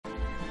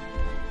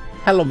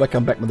Hello,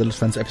 welcome back, my little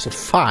friends, episode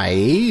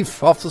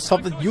 5 of the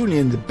Soviet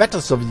Union, the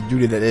better Soviet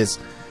Union that is.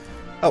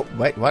 Oh,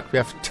 wait, what? We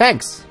have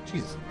tanks.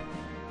 Jesus.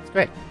 That's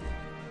great.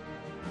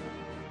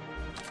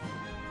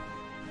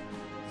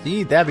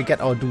 See, there we get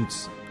our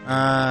dudes.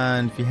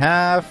 And we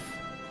have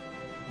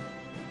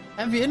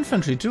heavy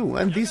infantry too,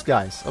 and these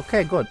guys.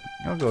 Okay, good.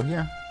 I'll go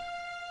here.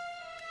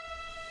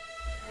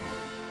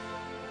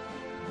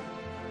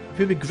 It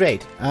will be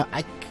great.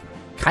 I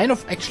kind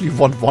of actually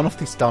want one of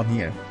these down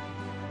here.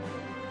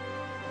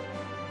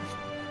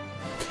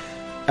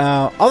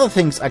 Other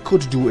things I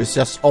could do is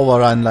just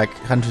overrun like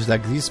countries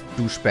like these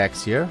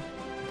douchebags here.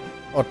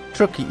 Or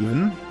Turkey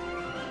even.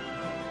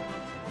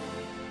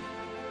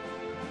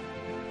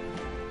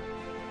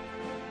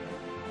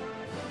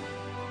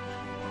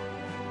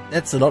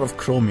 That's a lot of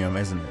chromium,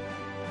 isn't it?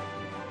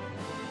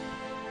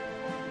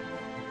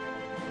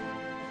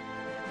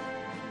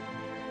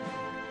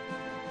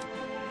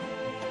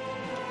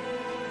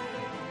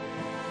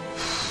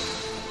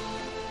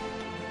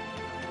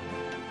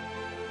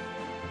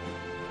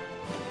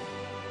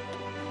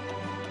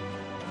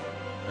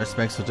 This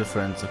makes a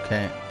difference,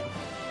 okay.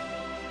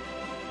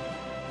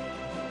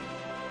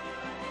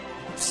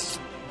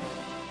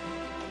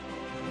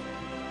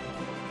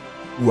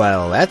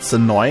 Well, that's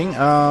annoying.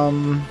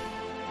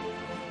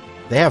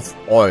 They have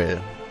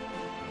oil.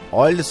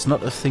 Oil is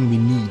not a thing we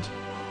need.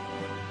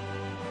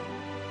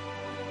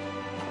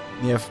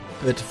 We have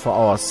a bit for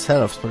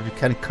ourselves, but we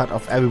can cut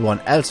off everyone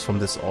else from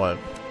this oil.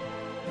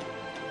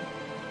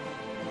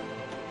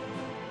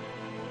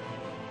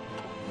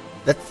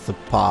 That's the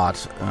part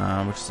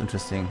which is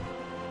interesting.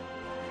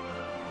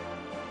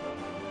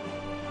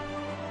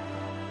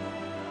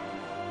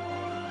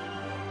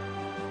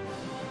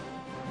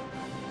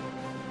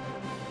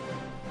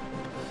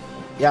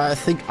 Yeah, I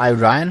think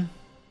Iran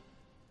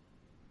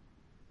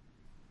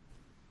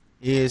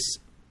is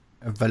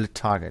a valid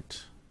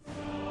target.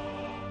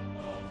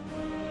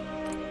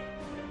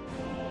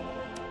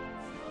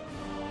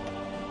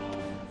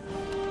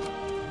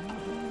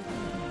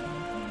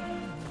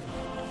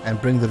 And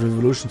bring the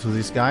revolution to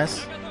these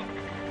guys.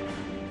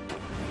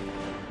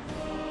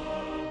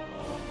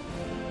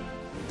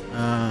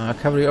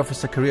 Cavalry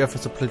officer, career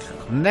officer, politically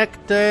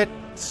connected.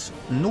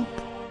 Nope.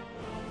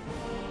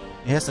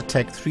 He has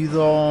attack 3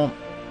 though.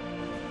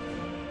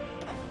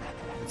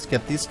 Let's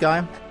get this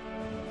guy.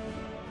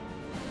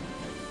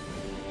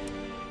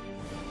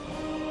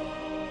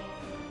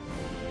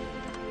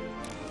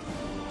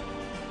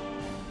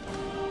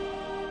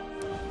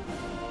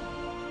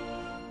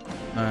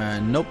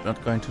 Nope,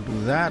 not going to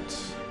do that.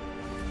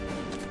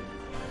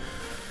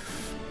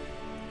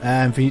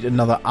 And we need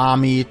another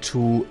army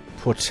to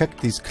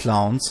protect these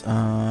clowns.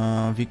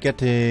 We're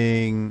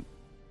getting...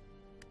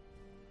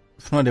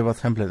 I have no idea what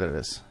template that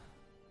is.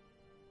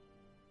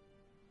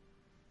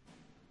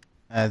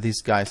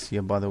 These guys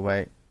here, by the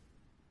way.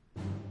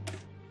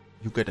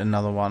 You get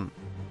another one.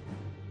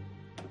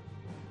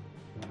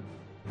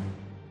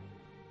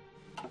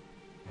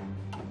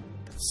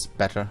 It's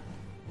better.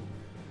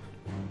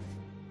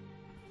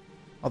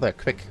 Oh, they're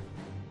quick.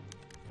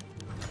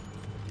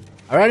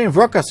 Iranian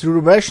workers,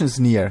 revolution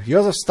is near.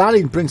 Joseph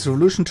Stalin brings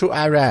revolution to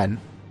Iran.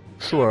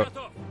 Sure.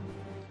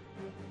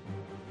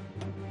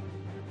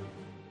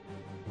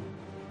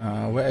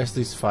 Where is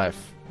these 5?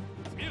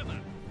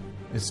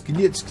 It's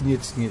gniet.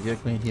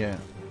 Here.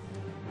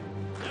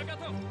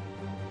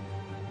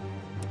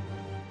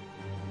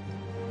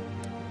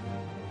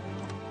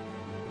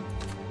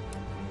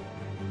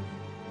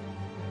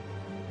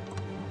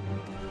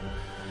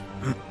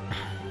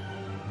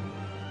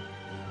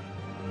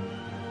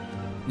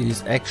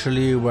 These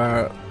actually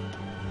were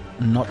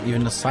not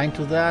even assigned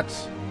to that.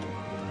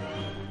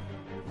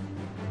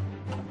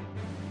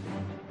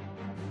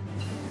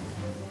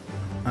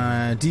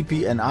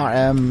 DP and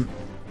RM,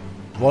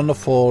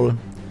 wonderful.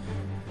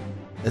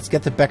 Let's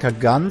get the Becker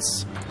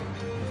guns.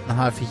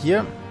 Half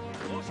here.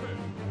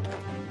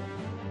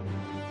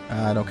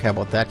 I don't care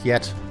about that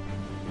yet.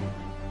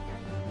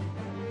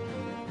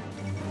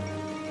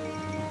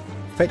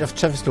 Fate of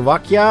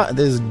Czechoslovakia.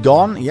 This is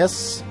gone.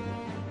 Yes.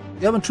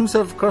 German troops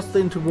have crossed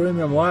into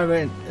Bohemia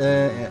more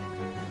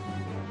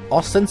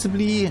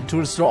ostensibly to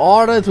restore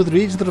order to the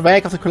region to the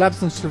wake of the collapse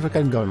of the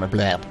Czechoslovakian government.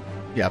 Blah.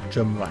 Yeah,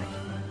 German Reich.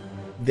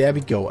 There we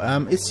go.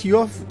 Is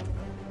your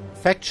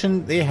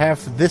faction? They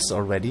have this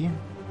already,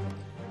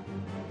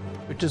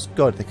 which is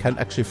good. They can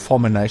actually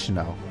form a nation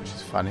now, which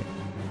is funny.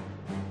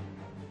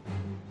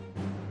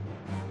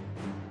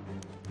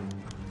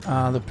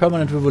 The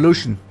permanent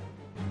revolution.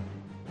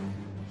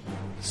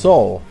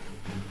 So.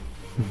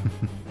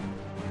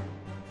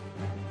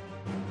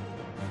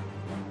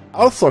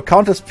 Also,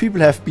 countless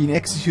people have been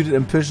executed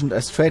and imprisoned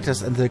as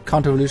traitors and the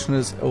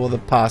counter-revolutionists over the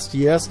past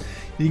years.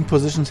 Leading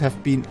positions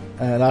have been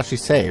largely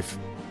safe.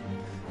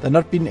 They're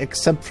not being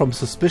exempt from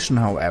suspicion,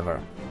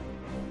 however.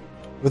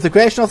 With the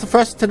creation of the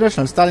First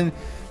International, Stalin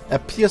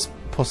appears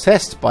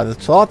possessed by the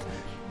thought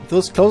that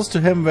those closest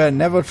to him were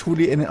never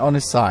truly on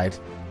his side.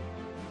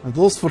 And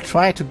those who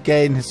try to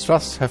gain his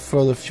trust have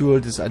further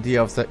fueled this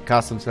idea of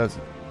cast themselves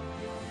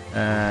in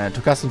a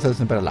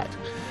better light.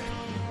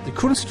 The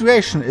current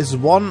situation is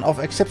one of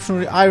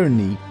exceptional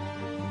irony.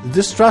 The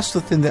distrust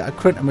within the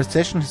current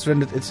administration has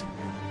rendered it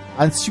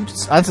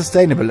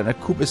unsustainable, and a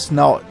coup is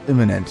now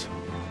imminent.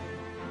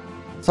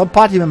 Some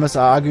party members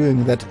are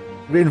arguing that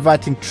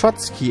reinviting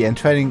Trotzki and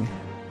turning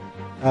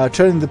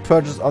the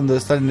purges on the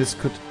Stalinists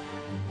could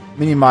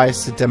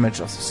minimize the damage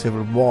of the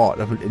civil war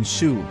that will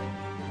ensue.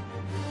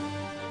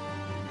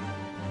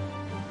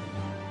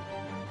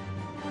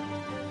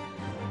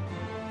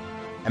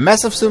 A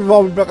massive civil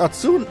war will break out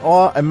soon,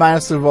 or a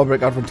minor civil war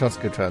break out when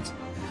Trotsky returns.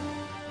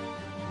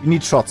 We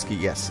need Trotsky,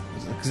 yes.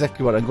 That's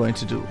exactly what I'm going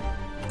to do.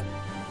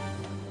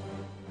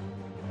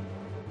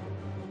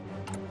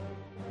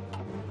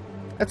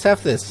 Let's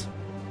have this.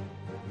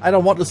 I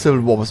don't want a civil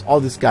war with all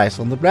these guys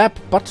on the map,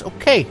 but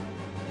okay.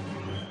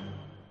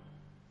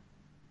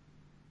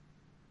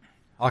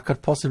 What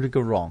could possibly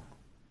go wrong?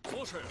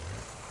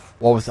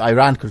 War with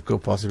Iran could go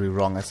possibly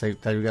wrong, I say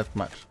tell you that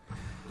much.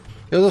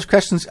 The other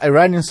questions,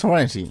 Iranian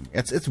sovereignty.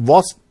 It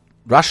was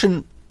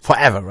Russian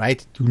forever,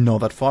 right? You know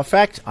that for a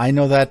fact. I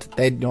know that.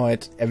 They know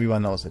it.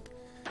 Everyone knows it.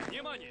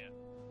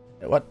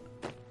 What?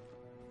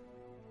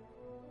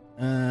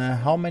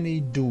 How many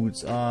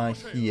dudes are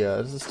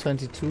here? This is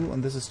 22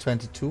 and this is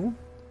 22.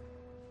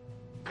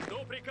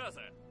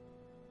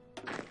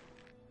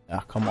 Ah,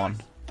 come on.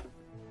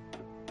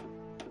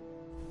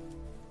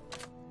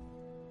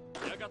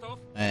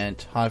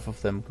 And half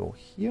of them go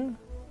here.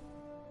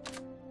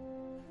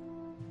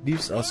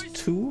 Leaves us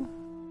 2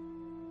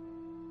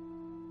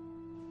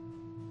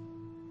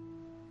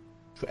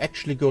 to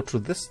actually go to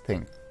this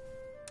thing.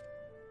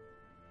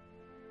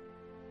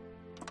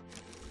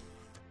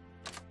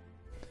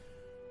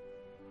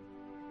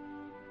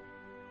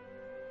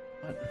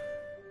 What?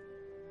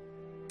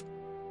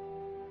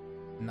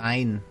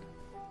 9.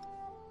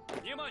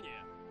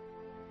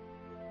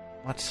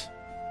 What?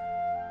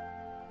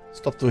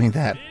 Stop doing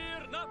that.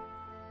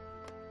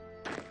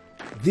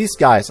 These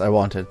guys I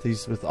wanted.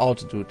 These with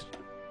altitude.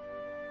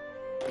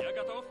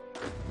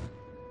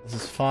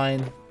 This is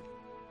fine.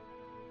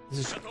 This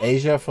is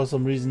Asia for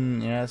some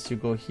reason. Yes, you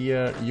go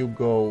here. You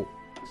go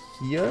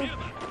here.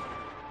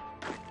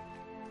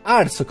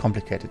 Ah, it's so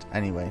complicated.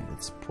 Anyway,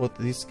 let's put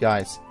these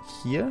guys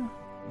here.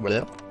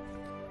 Well.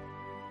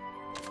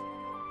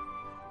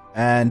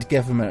 And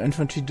give him an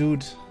infantry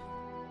dude.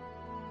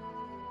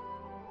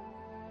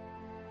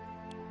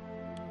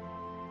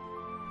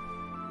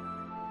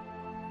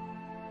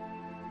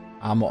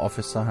 Armor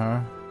officer, huh?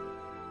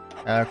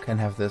 I can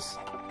have this.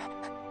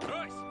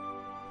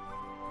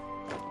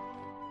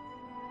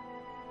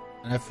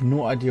 I have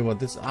no idea what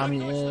this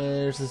army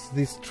is. It's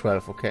these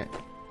 12, okay.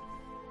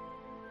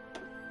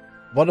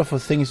 Wonderful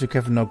thing is you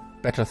can know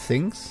better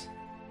things.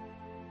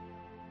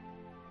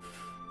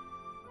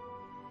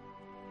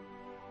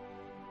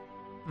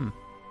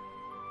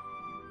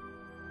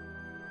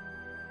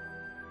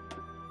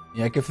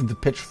 Yeah, give them the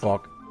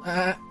pitchfork.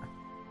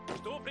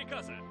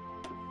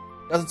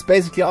 Because it's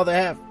basically all they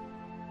have.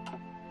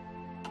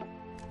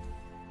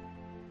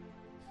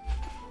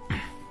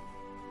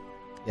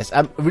 Yes,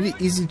 I'm really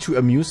easy to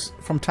amuse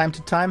from time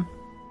to time.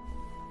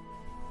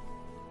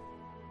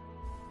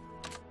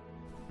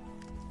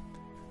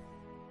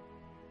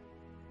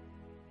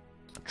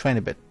 Train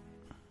a bit.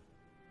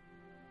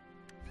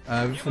 We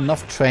have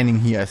enough training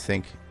here, I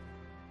think.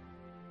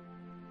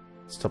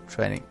 Stop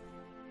training.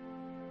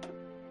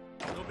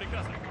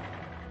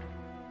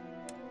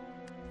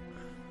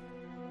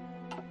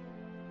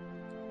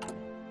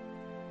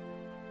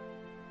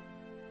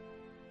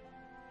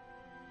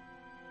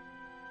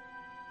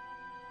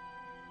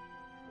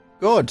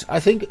 Good. I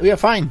think we are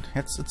fine.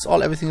 It's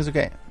all. Everything is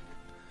okay.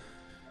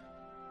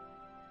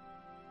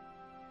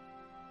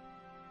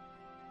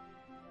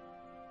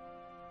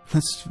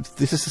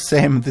 This is the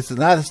same. This is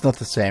that's not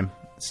the same.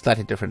 It's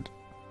slightly different.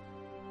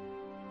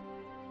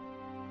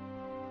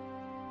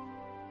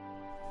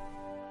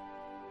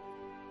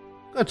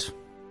 Good.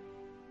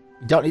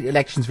 We don't need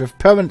elections. We have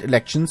permanent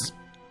elections.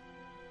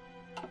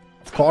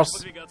 Of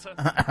course.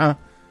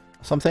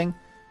 Something.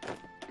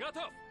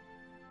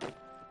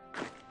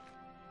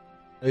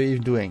 What are you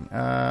doing?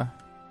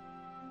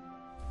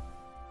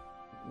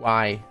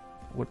 Why?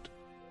 What?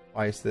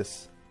 Why is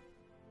this?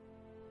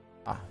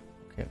 Ah,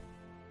 okay.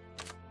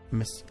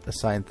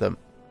 Misassigned them.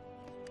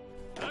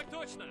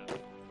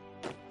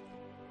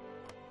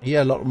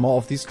 Here, a lot more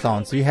of these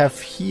clowns. We have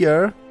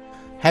here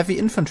heavy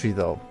infantry,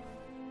 though.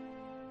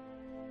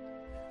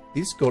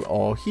 These go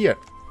all here.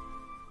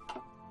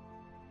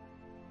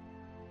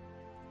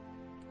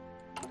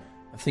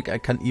 I think I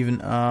can even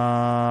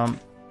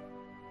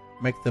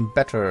make them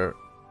better.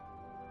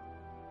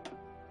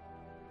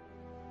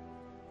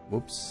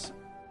 Whoops.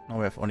 Now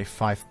we have only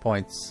 5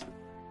 points.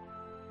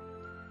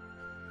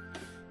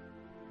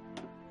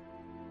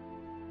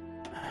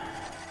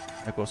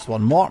 There goes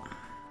one more.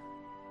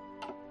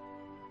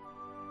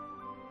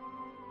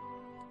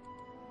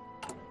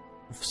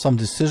 Some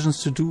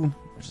decisions to do,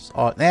 which is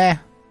all there.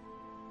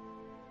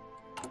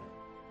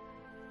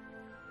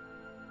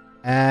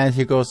 And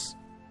here goes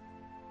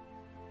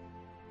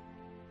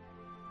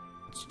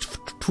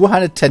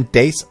 210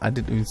 days. I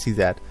didn't even see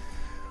that.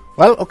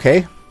 Well,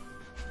 okay.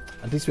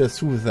 At least we're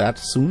through with that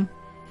soon.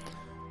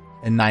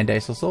 In 9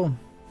 days or so.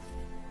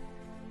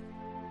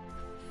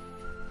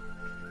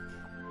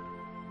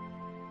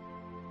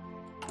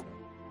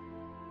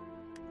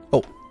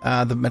 Oh,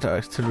 the meta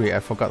artillery.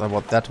 I forgot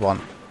about that one.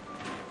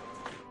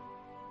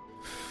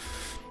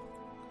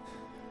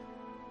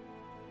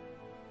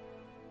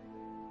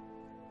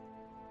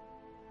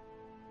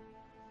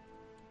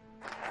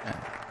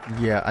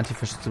 Yeah,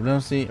 anti-fascist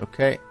diplomacy,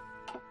 okay.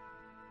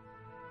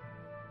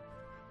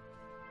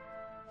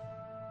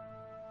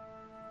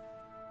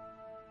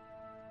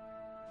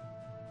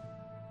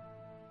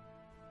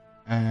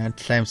 And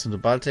claims in the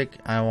Baltic.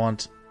 I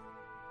want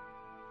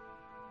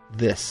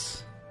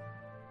this.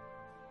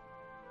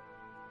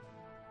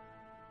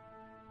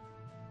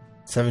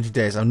 70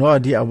 days. I have no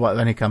idea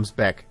when he comes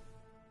back.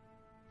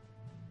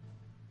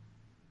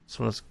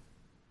 So let's...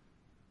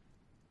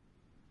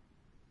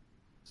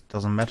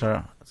 Doesn't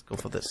matter. Let's go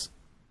for this.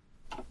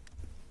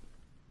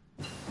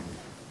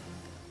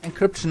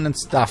 Encryption and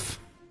stuff.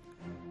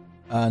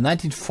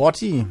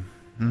 1940.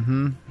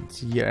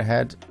 It's a year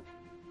ahead.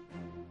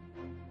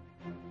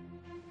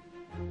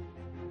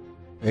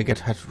 We get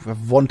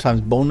one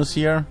times bonus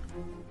here.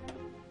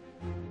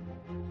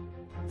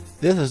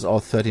 This is all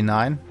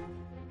 39.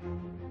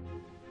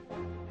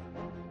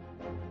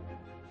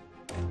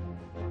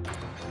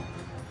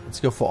 Let's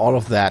go for all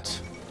of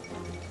that.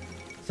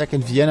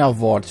 Second Vienna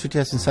War. Treaty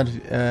has been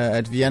signed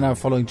at Vienna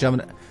following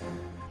German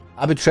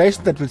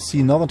arbitration that will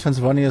see northern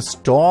Transylvania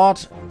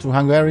restored to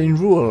Hungarian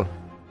rule.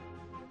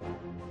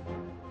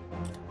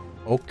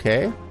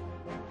 Okay.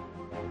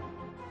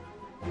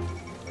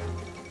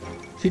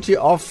 Treaty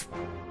of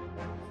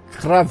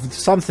Krav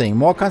something.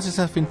 More countries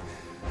have been...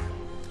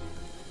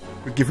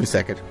 Give me a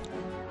second.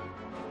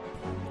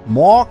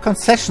 More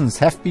concessions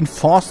have been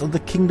forced on the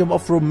Kingdom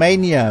of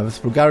Romania, with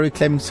Bulgaria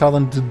claiming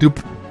southern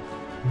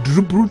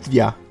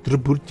Drubrutia. The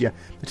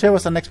territory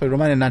was annexed by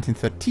Romania in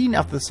 1913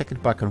 after the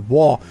Second Balkan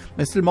War,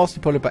 but is still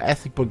mostly populated by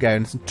ethnic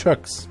Bulgarians and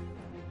Turks.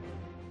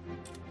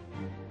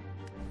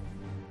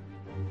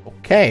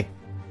 Okay.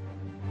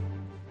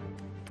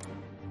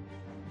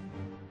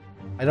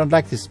 I don't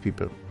like these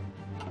people.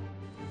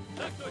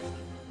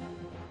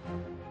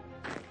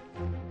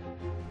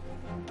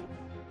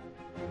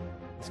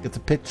 Let's get the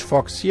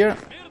pitchforks here.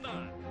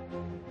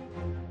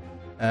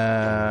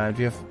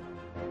 We have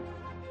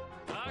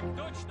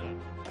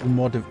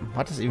more.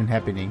 What is even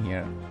happening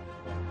here?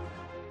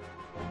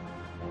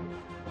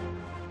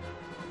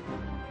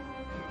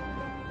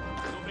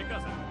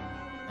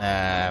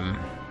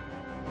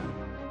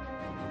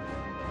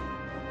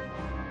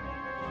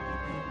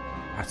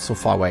 That's so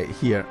far away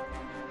here.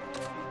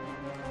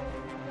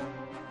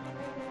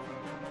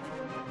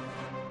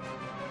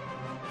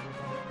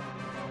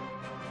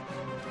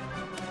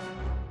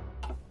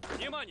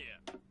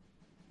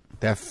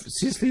 They have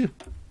seriously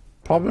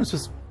problems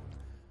with...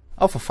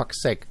 Oh, for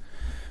fuck's sake.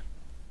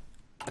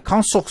 A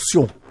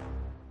consortium.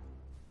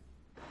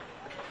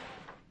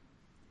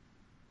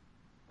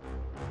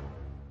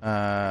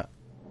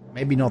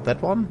 Maybe not that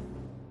one.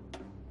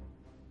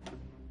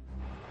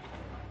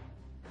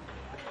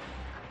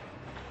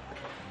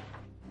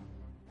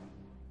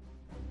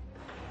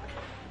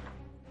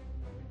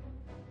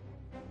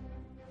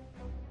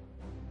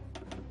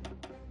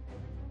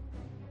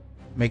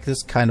 Make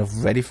this kind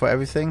of ready for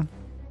everything.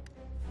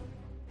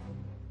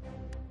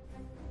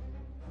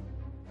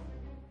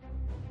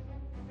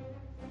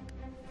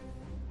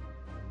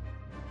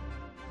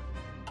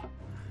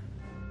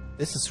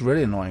 This is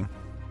really annoying.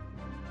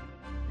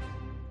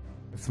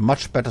 With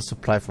much better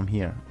supply from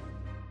here.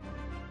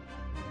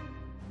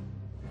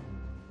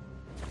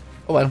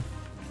 Oh well.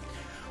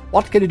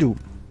 What can you do?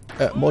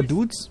 More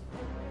dudes?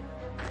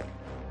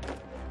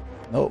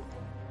 No.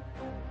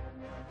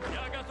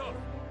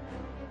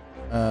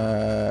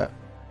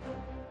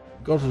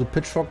 Go to the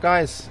pitchfork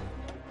guys.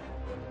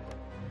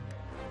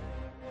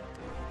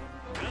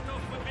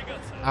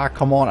 Ah,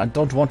 come on. I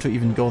don't want to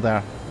even go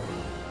there.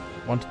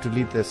 I wanted to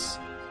lead this.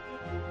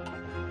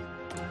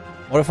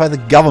 Modify the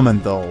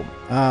government, though.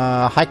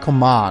 High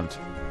command.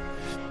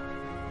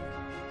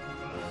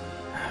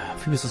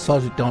 Previous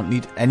assault, we don't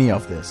need any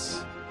of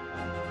this.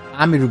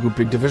 Army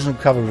regrouping, divisional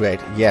cavalry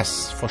rate.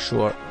 Yes, for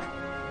sure.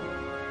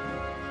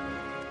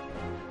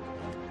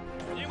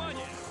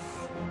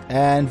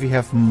 And we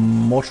have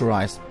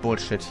motorized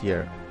bullshit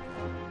here.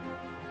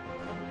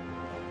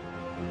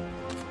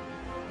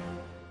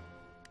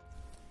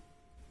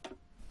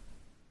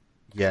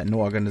 Yeah, no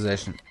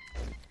organization.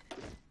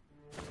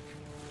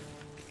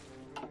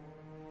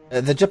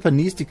 The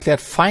Japanese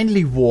declared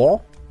finally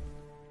war.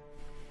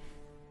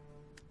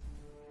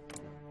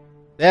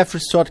 They have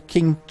restored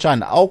King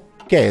China.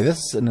 Okay, this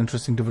is an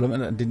interesting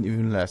development. I didn't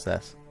even realize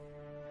that.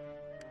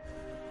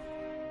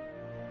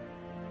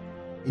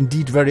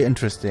 Indeed, very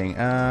interesting.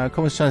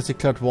 Communist China has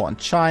declared war on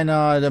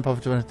China. The Empire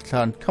of Japan has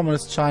declared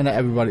Communist China.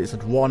 Everybody is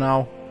at war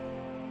now.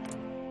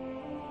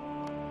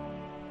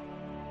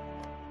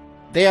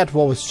 They are at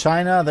war with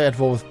China. They are at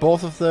war with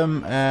both of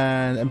them.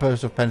 And Empire of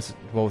Japan is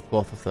at war with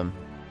both of them.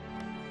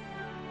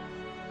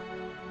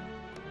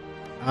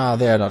 Ah,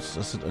 they are not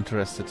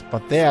interested.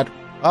 But they are...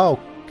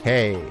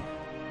 Okay.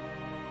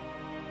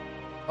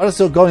 What is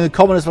still going in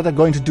common is what they're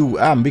going to do.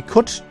 We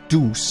could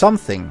do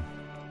something.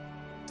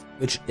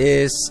 Which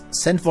is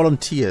send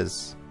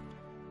volunteers.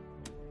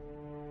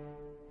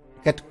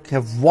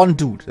 Have one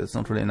dude. That's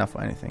not really enough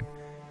for anything.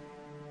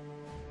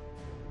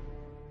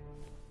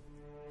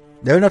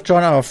 They will not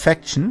join our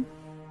faction.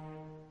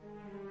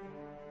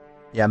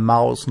 Yeah,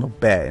 mouse, no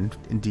bear,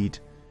 indeed.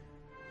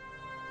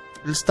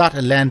 We'll start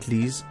a land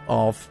lease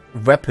of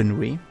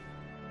weaponry.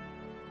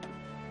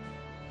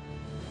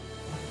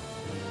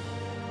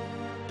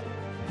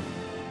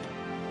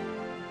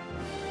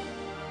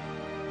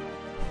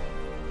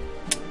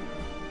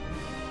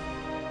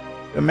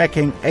 We're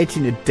making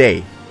 18 a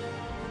day.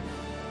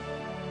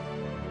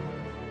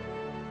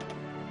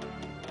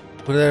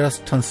 Could I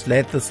just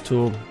translate this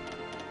to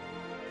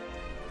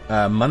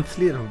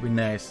monthly? That would be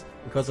nice.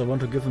 Because I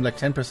want to give him like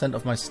 10%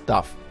 of my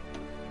stuff.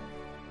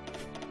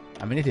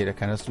 I'm an idiot, I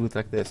can just do it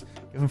like this.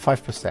 Give him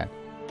 5%.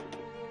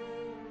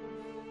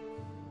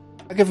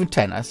 I give him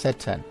 10, I said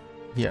 10.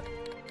 Here.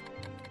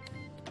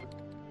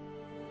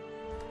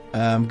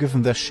 Give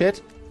him the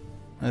shit.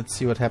 Let's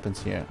see what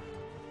happens here.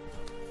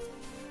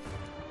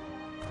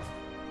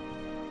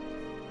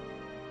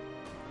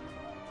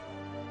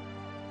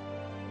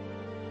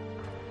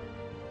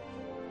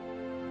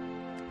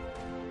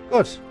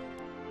 Good.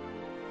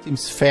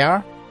 Seems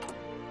fair.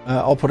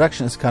 Our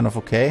production is kind of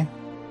okay.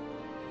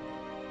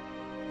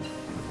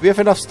 We have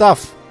enough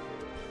stuff.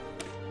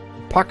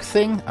 Pack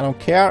thing, I don't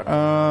care.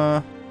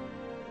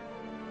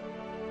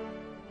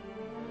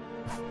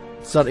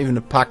 It's not even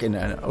a pack in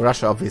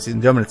Russia, obviously.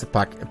 In Germany it's a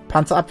pack.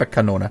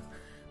 Panzerabwehrkanone.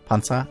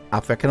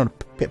 Panzerabwehrkanone.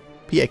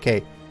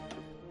 PAK.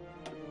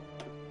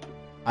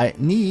 I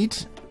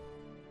need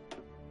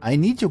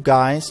you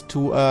guys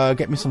to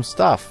get me some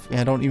stuff.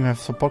 I don't even have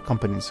support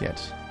companies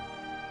yet.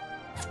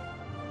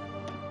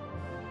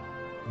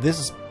 This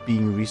is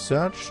being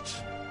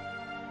researched.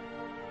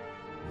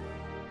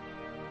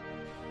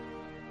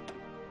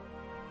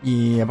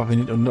 Yeah, but we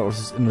need all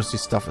this industry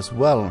stuff as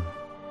well.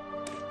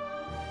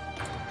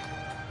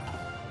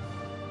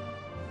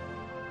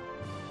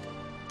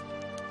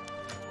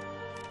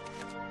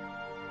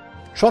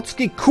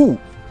 Trotzki coup.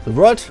 The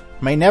world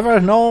may never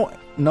know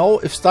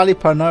if Stalin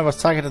paranoia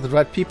was targeted at the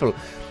right people,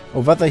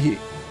 or whether he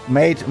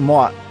made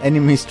more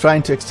enemies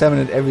trying to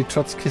exterminate every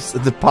Trotzkist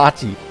in the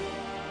party.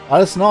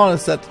 All is known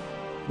is that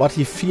what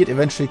he feared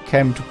eventually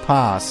came to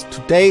pass.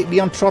 Today,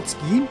 Leon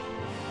Trotsky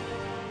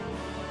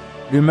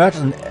emerged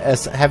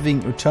as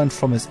having returned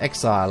from his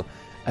exile,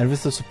 and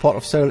with the support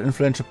of several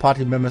influential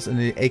party members in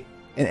the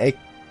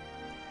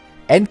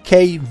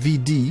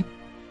NKVD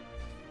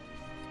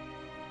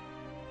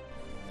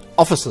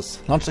officers,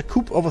 launched a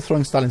coup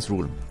overthrowing Stalin's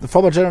rule. The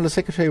former general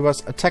secretary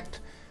was attacked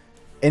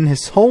in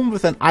his home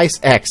with an ice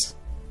axe.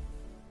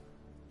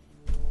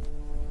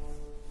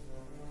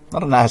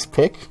 Not a nice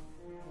pick.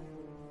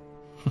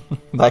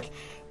 Like,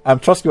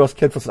 Trotsky was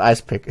killed with an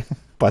ice pick,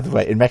 by the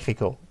way, in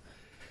Mexico.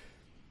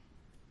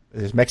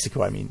 It is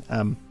Mexico, I mean.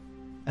 And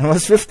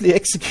was swiftly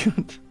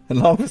executed,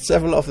 along with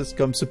several of his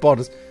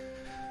supporters.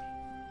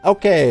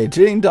 Okay,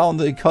 drilling down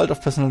the cult of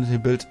personality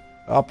built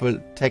up will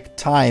take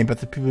time, but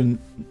the people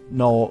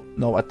know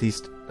at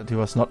least that he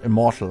was not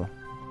immortal.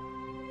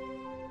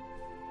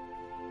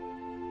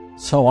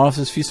 So one of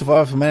his few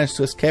survivors who managed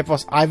to escape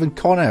was Ivan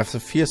Konev, the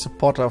fierce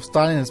supporter of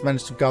Stalin, has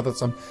managed to gather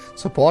some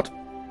support.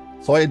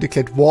 So he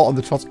declared war on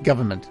the Trotsky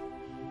government.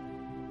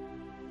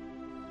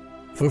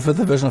 Fulfill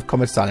the vision of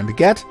Comrade Stalin. We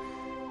get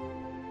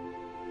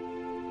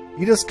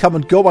leaders come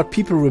and go, but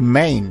people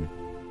remain.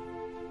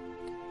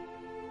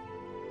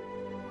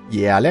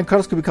 Yeah, Leon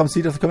Trotsky becomes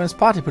leader of the Communist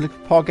Party.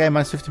 Political power gain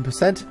minus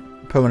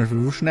 15%. Permanent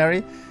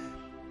revolutionary.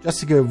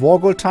 Justifiable war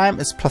goal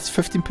time is plus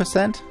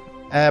 15%.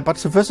 But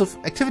subversive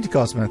activity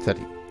cost minus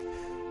 30.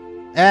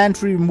 And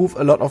we remove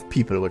a lot of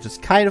people, which is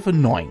kind of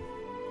annoying.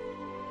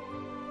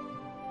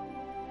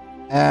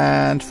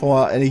 And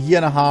for a year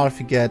and a half,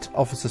 you get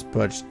officers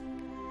purged.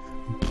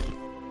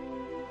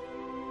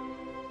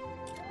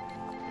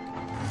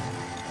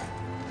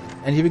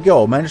 And here we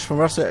go. Managed from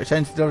Russia.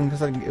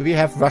 We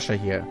have Russia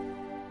here.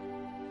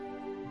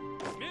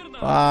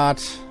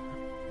 But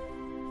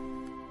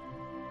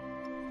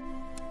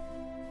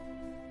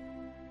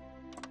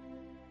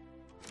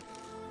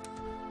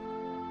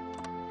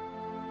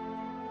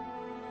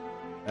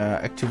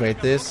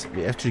activate this.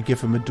 We actually give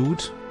him a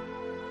dude.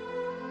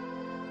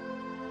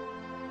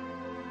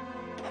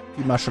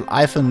 Marshal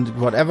Ivan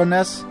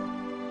whateverness.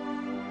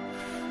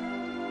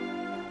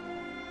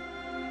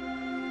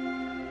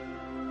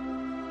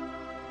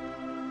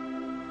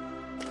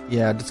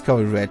 Yeah,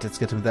 discovery rate. Let's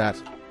get him that.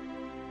 It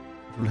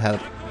will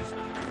help.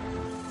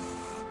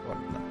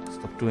 No,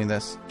 stop doing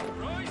this.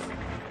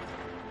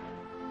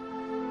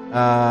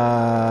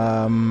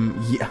 Yeah,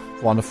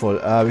 wonderful.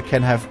 We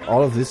can have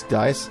all of these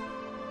guys.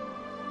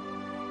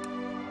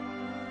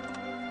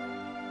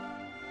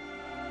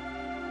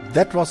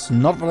 That was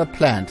not what I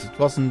planned. It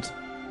wasn't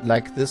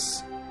like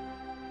this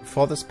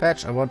for this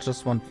patch. I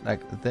just want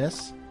like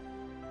this.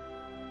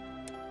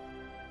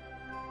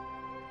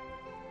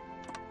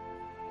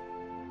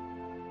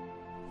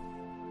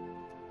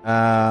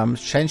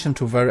 Change him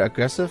to very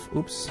aggressive.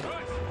 Oops.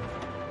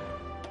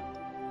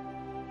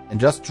 And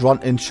just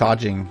run in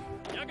charging.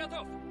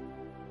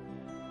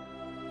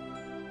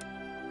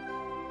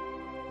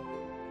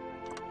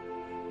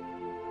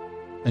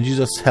 And use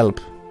us help.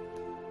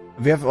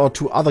 We have our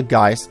 2 other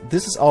guys.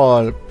 This is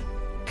our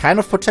kind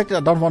of protected. I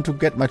don't want to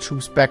get my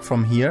troops back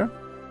from here.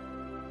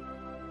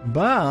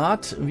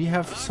 But we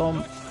have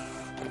some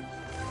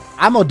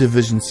ammo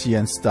divisions here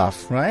and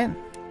stuff, right?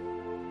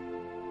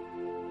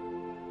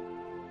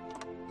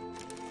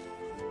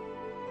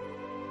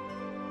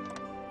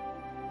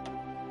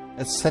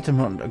 Let's set him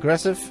on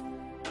aggressive.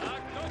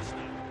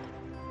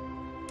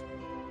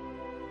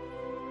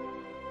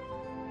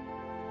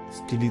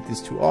 Let's delete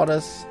these 2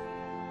 orders.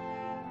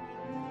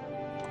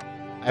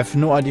 I have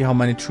no idea how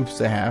many troops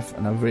they have,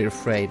 and I'm very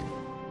afraid.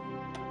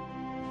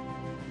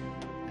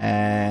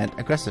 And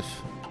aggressive.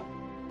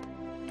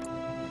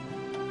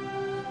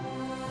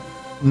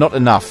 Not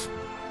enough.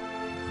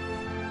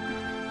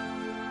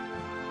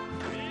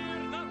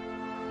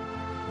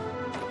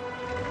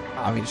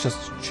 We just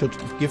should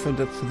give it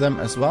to them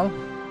as well.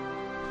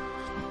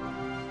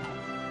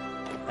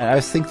 And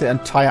I think the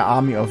entire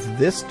army of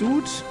this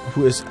dude,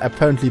 who is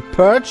apparently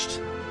purged.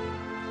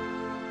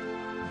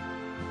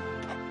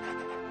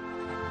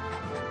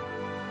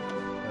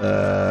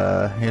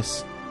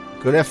 He's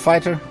good at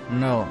fighter?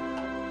 No.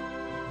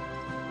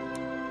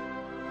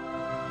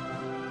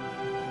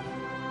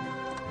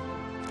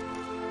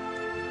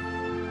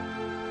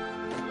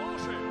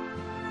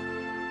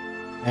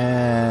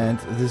 And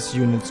these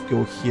units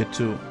go here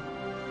too.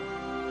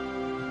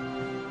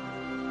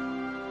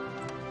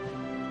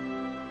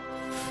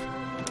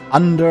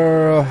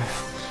 Under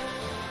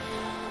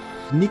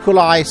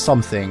Nikolai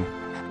something.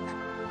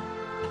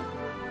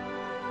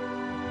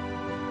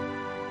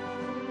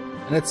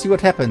 And let's see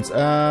what happens. They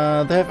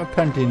have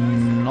apparently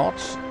not.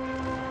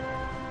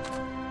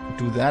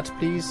 Do that,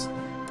 please.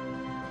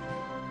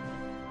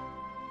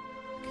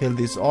 Kill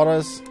these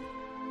orders.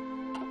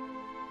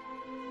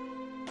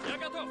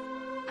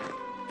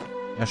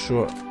 Yeah,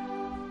 sure.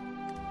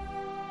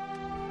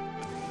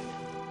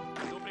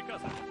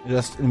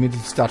 Just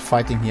immediately start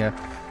fighting here.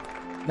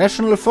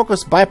 National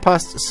focus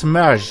bypassed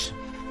Smerge.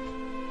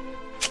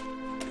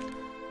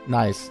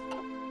 Nice.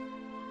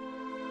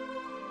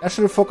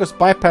 National focus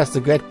bypassed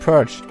the Great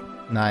Purge.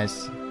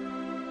 Nice.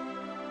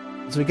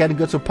 So we gotta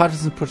go to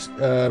partisan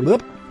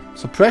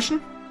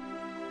suppression.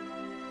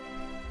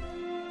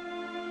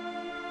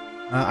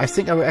 I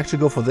think I will actually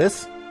go for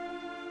this.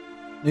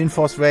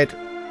 Reinforce rate.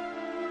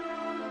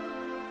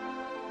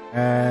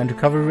 And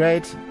recovery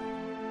rate.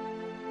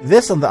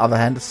 This, on the other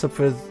hand, is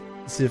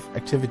subversive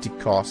activity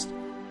cost.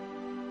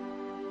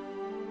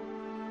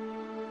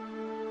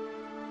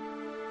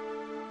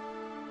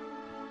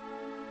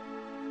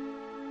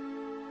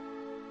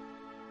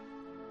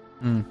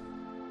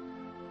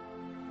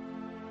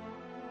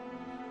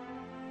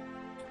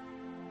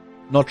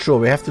 Not sure.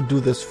 We have to do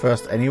this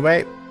first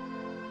anyway.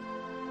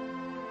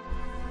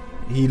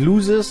 He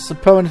loses a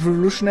permanent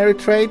revolutionary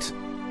trait.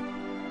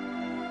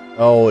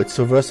 Oh, it's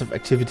subversive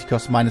activity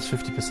cost minus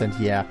 50%,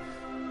 yeah.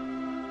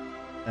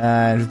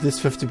 And this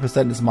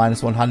 50% is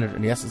minus 100,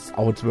 and yes, it's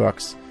how it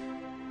works.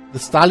 The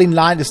Stalin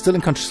line is still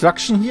in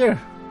construction here.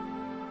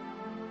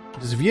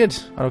 Which is weird.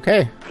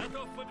 Okay.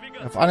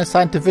 I have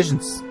unassigned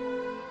divisions.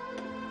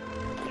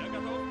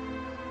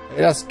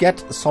 Let us get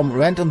some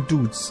random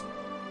dudes.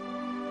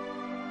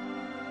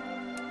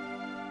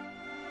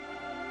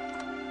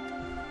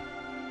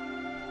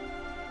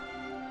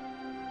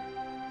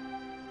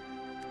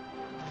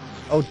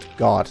 Oh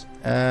god.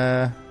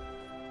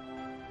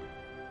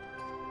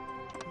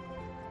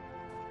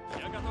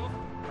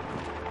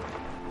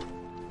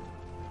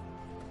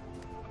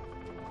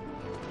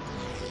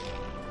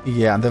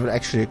 Yeah, and they will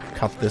actually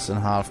cut this in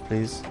half,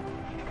 please.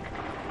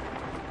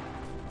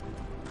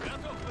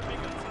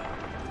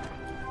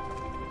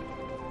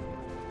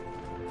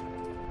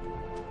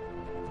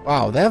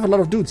 Wow, they have a lot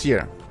of dudes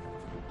here.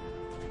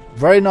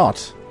 Very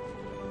not.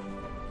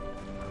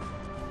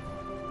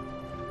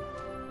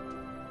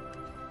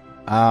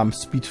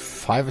 Speed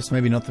 5 is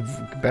maybe not the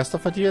best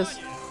of ideas.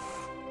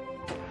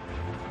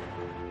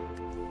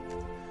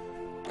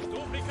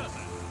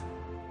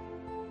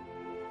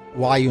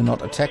 Why are you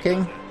not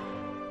attacking?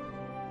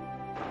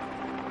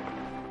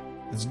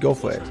 Let's go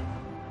for it.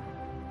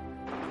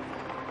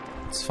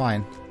 It's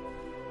fine.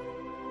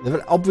 They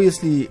will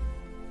obviously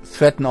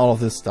threaten all of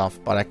this stuff,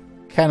 but I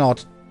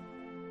cannot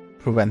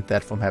prevent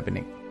that from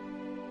happening.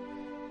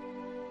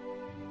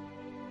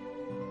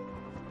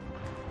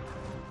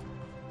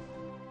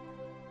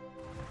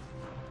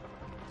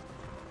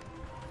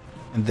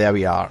 And there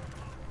we are.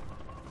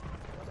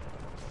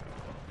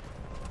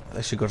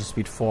 I should go to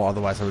speed 4,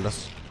 otherwise I will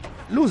just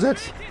lose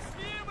it.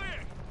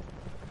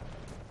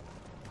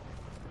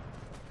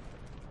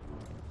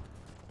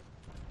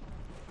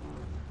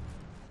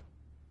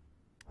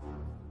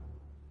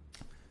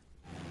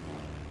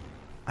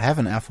 I have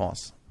an Air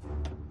Force.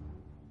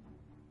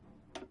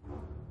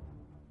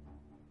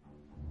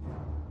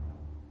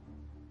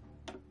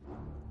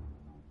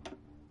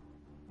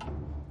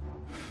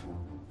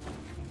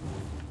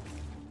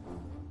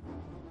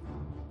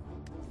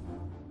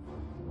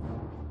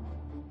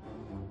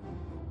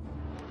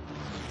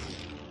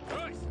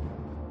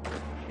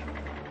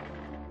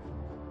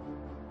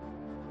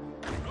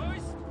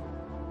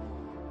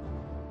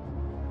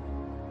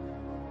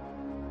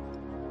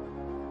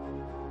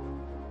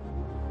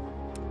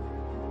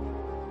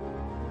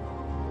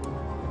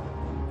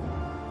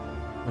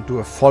 I'll do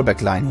a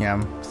fallback line here,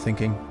 I'm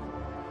thinking.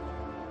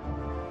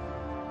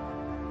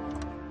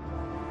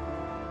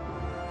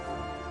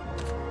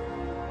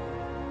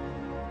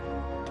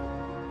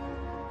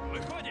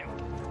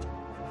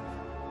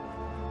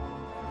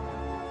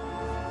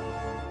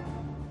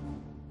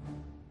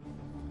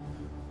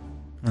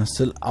 And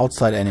still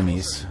outside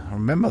enemies.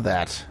 Remember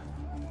that.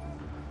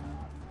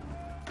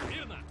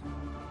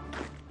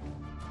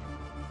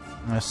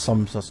 There's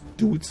some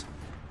dudes.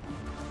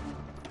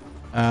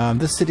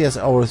 This city has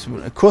always...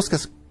 Kursk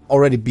has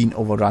already been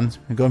overrun.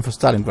 We're going for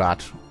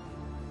Stalingrad.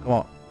 Come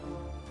on.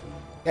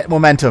 Get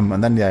momentum,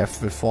 and then they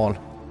will fall.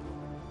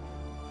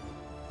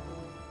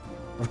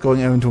 Not going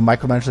into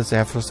micromanagements, they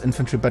have first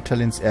infantry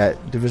battalions,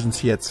 divisions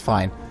here, it's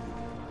fine.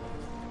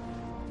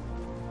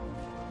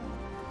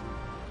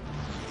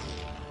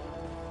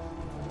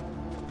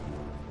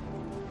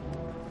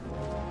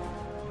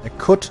 I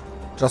could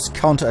just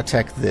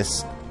counterattack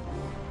this.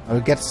 I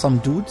will get some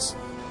dudes.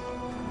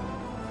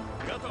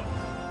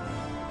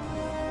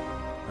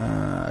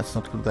 Let's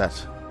not do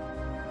that.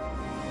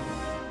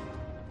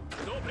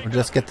 We'll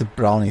just get the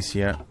brownies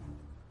here.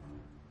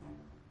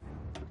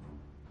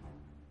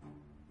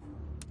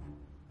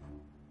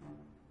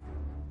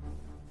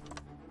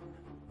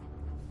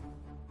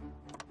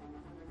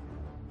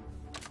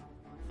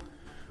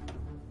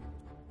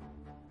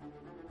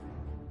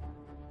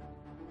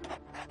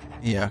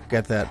 Yeah,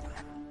 get that.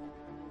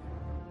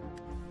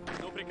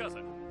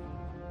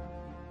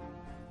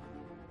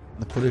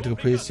 The political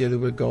priest here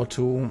will go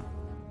to...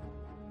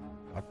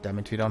 God damn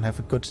it, we don't have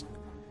a good...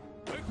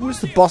 Who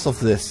is the boss of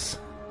this?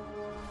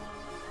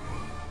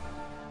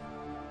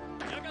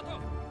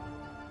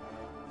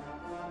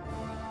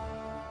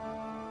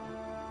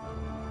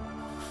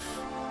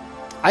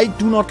 I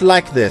do not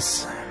like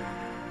this.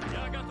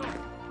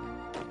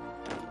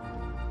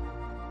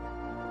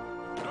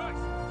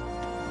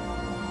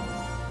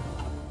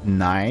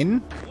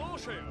 Nine.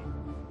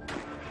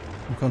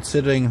 I'm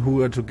considering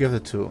who to give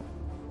it to.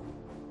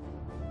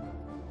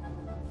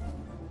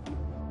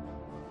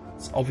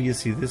 It's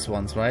obviously this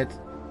one's, right?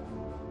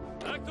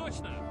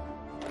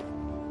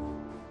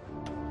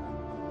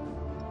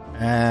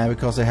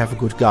 Because I have a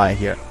good guy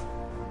here.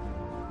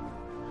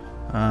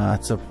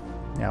 It's a...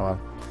 Yeah, well.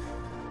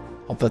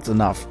 Hope that's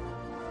enough.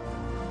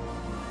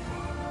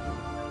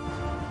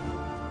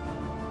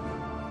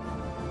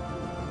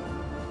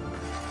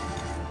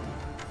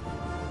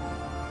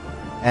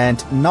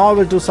 And now I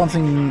will do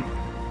something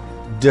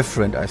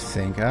different, I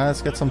think.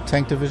 Let's get some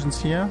tank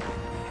divisions here.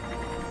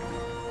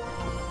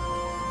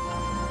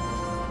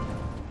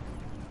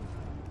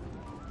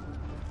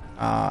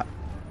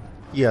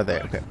 Yeah,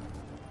 there, okay.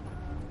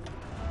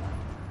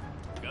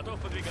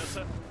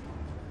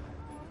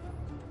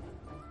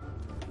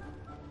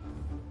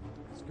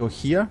 Let's go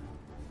here.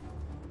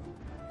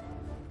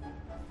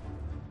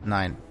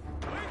 9.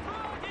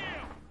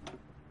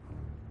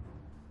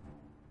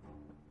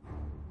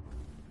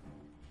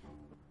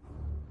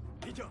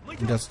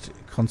 Just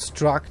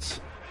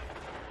construct.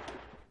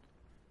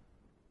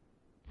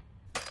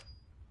 It's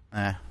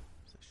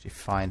actually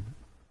fine.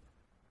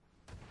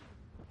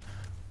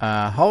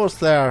 How is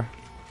there?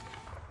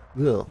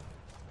 Ugh.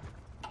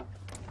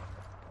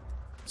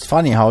 It's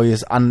funny how he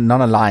is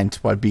non-aligned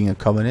while being a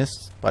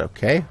communist, but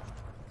okay.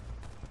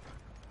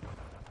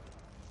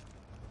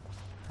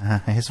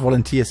 His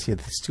volunteers here,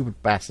 these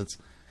stupid bastards.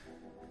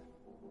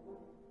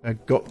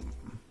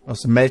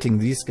 Was melting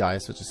these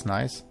guys, which is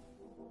nice.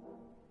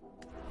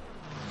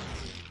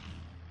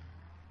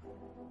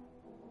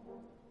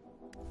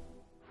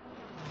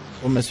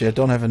 Almost, I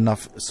don't have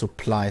enough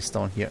supplies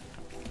down here.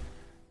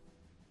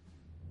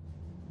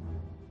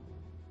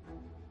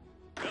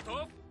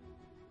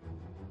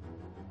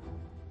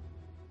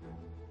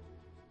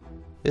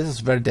 This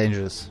is very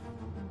dangerous.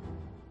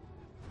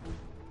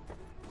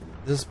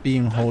 This is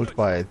being held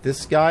by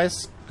this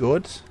guy's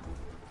good.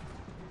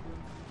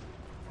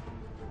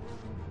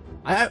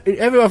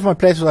 Every one of my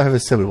places I have a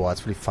civil war.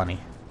 It's really funny.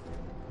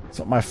 It's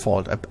not my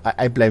fault.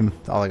 I blame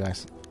the other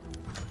guys.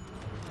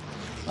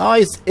 Oh,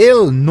 he's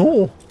ill.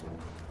 No.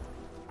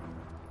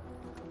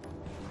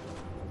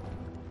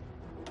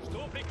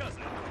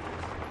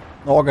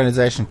 No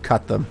organization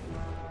cut them.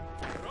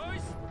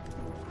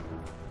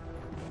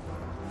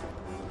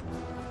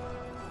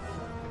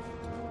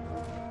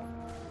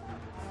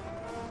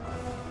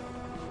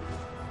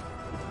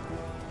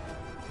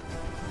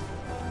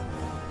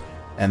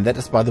 And that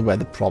is, by the way,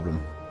 the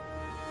problem.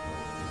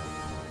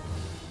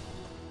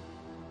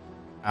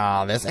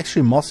 There's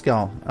actually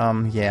Moscow.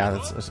 Yeah,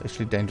 that's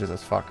actually dangerous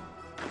as fuck.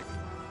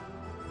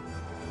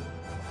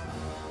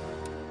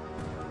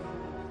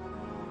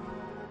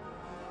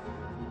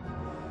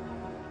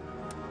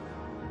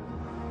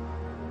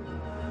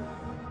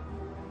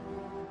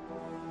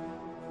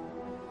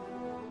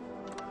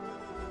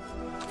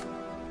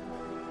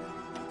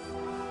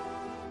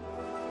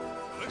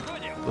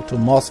 Go to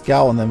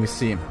Moscow and then we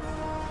see.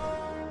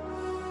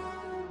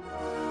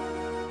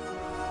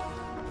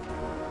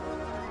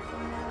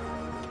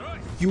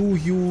 You,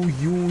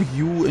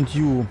 and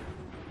you.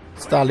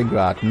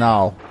 Stalingrad,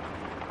 now.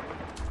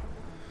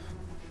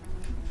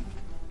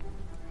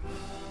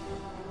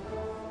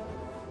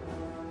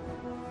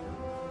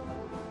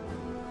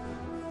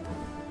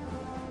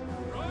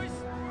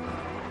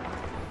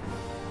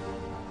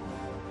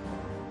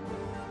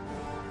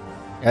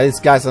 Yeah, these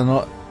guys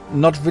are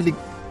not really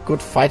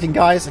good fighting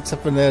guys,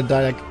 except when they're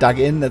like dug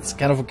in. That's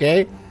kind of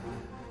okay.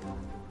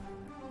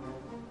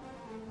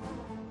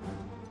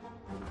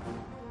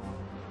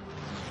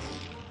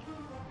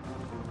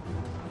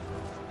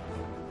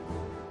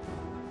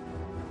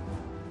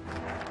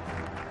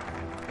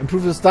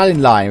 Improve the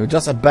Stalin line. We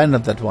just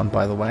abandoned that one,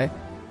 by the way.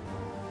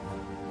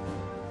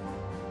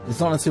 It's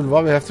not a civil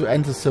war. We have to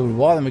end the civil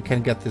war, then we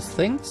can get these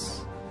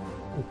things.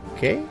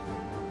 Okay.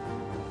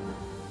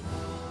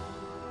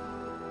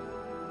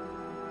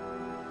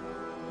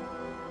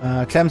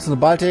 Clams in the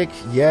Baltic.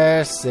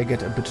 Yes, they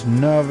get a bit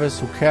nervous.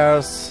 Who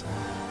cares?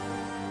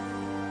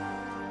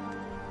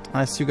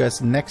 I'll see you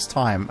guys next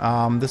time.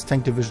 This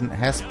tank division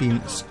has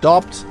been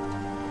stopped.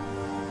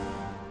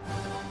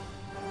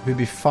 We'll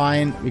be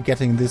fine. We're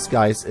getting these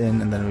guys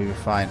in, and then we'll be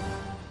fine.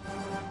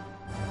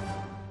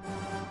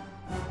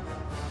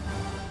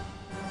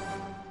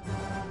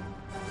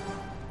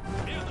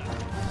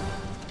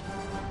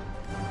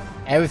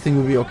 Everything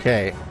will be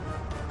okay.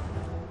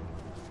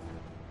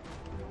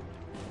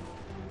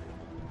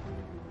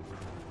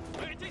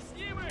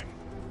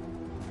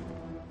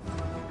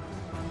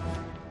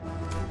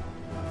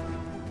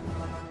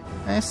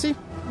 And see,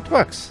 it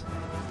works.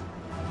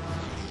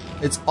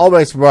 It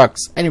always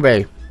works.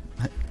 Anyway.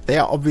 They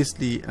are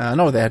obviously...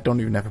 no, they don't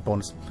even have a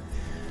bonus.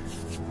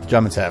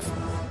 Germans have.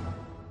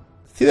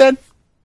 See you then!